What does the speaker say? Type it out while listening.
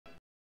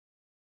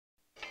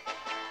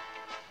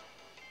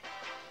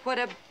What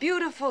a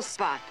beautiful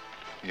spot.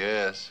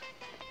 Yes.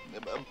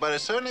 But it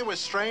certainly was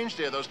strange,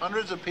 dear, those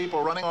hundreds of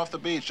people running off the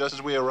beach just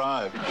as we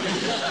arrived.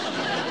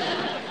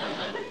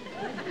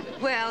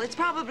 Well, it's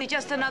probably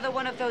just another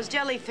one of those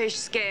jellyfish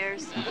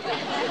scares.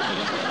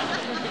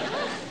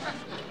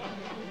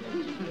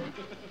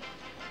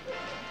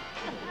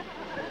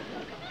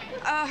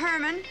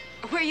 Herman,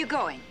 where are you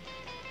going?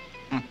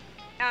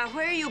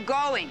 Where are you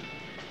going?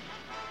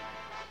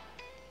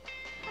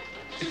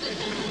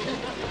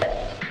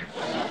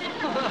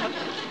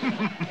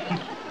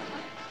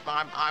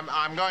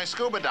 I'm going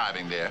scuba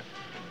diving, dear.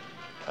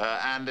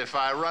 And if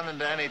I run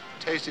into any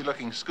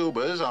tasty-looking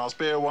scubas, I'll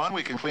spear one,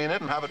 we can clean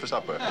it, and have it for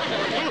supper.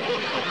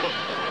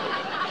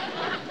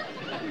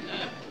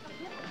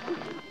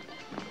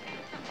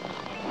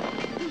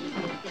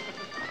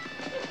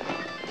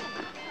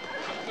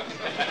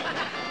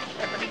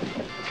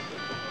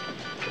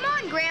 Come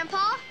on,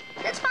 Grandpa.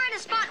 Let's find a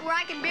spot where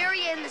I can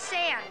bury you in the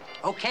sand.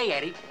 Okay,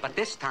 Eddie, but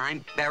this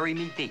time, bury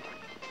me deep.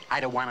 I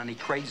don't want any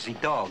crazy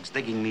dogs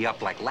digging me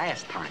up like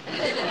last time.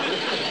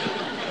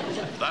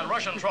 That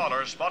Russian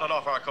trawler spotted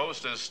off our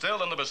coast is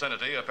still in the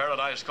vicinity of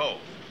Paradise Cove.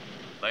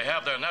 They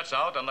have their nets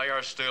out, and they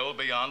are still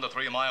beyond the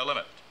 3-mile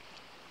limit.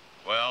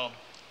 Well,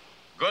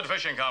 good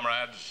fishing,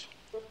 comrades.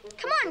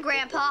 Come on,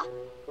 Grandpa.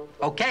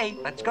 Okay,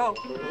 let's go.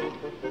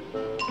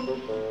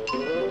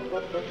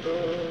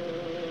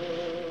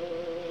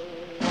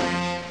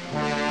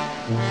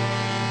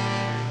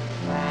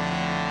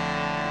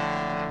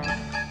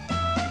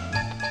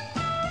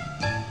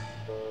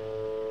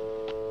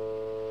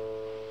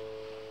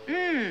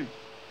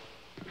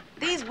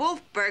 These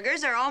wolf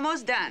burgers are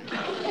almost done.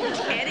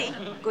 Eddie,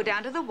 go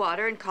down to the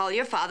water and call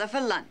your father for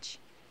lunch.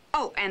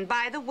 Oh, and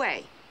by the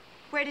way,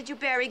 where did you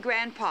bury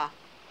Grandpa?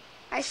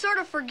 I sort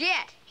of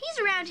forget. He's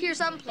around here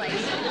someplace.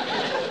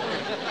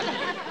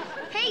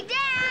 Hey,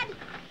 Dad!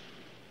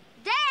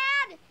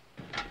 Dad!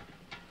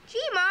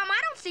 Gee, Mom, I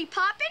don't see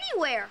Pop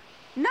anywhere.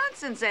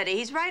 Nonsense, Eddie.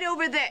 He's right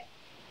over there.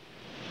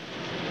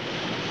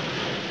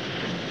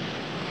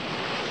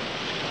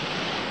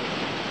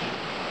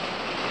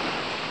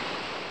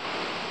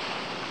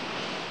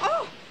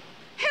 Oh,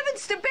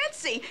 heavens to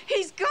Betsy!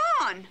 He's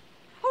gone!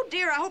 Oh,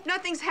 dear, I hope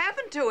nothing's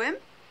happened to him.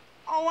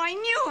 Oh, I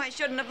knew I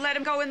shouldn't have let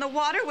him go in the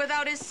water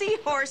without his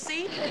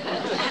seahorsie.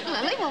 Aunt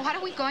Lily, well, what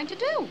are we going to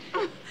do?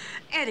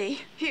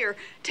 Eddie, here,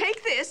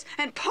 take this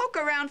and poke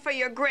around for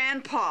your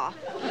grandpa.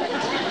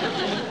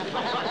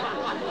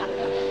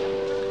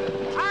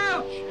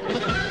 Ouch!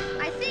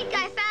 I think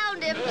I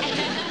found him.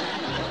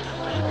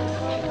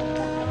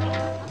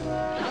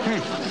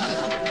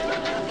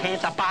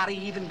 Can't the body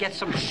even get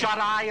some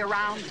shut-eye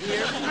around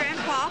here?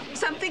 Grandpa,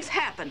 something's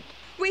happened.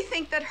 We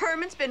think that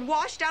Herman's been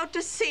washed out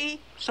to sea.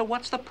 So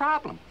what's the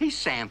problem? He's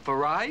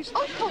sanforized.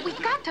 Oh, but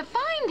we've got to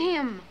find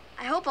him.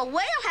 I hope a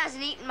whale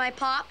hasn't eaten my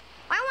Pop.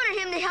 I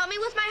wanted him to help me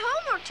with my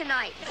homework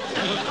tonight.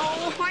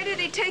 Oh, why did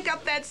he take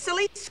up that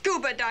silly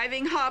scuba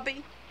diving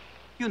hobby?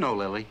 You know,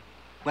 Lily,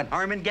 when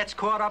Herman gets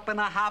caught up in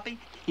a hobby,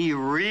 he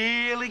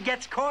really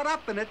gets caught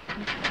up in it.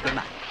 Good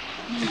night.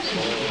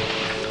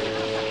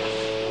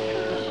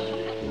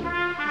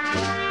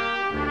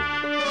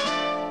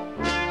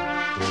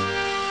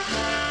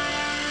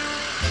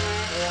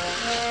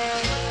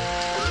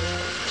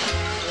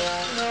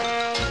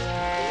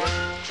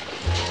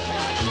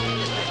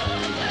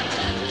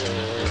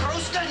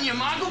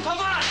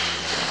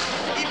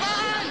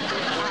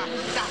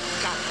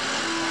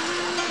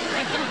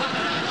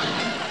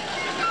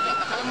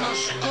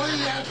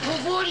 Stoję,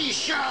 powoli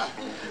się!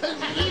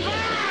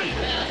 Iwan!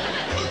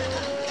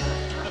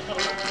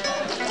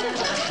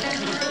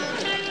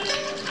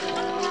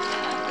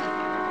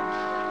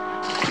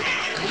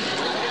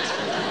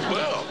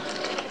 Well,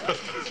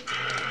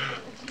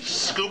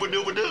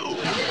 scuba-dooba-doo.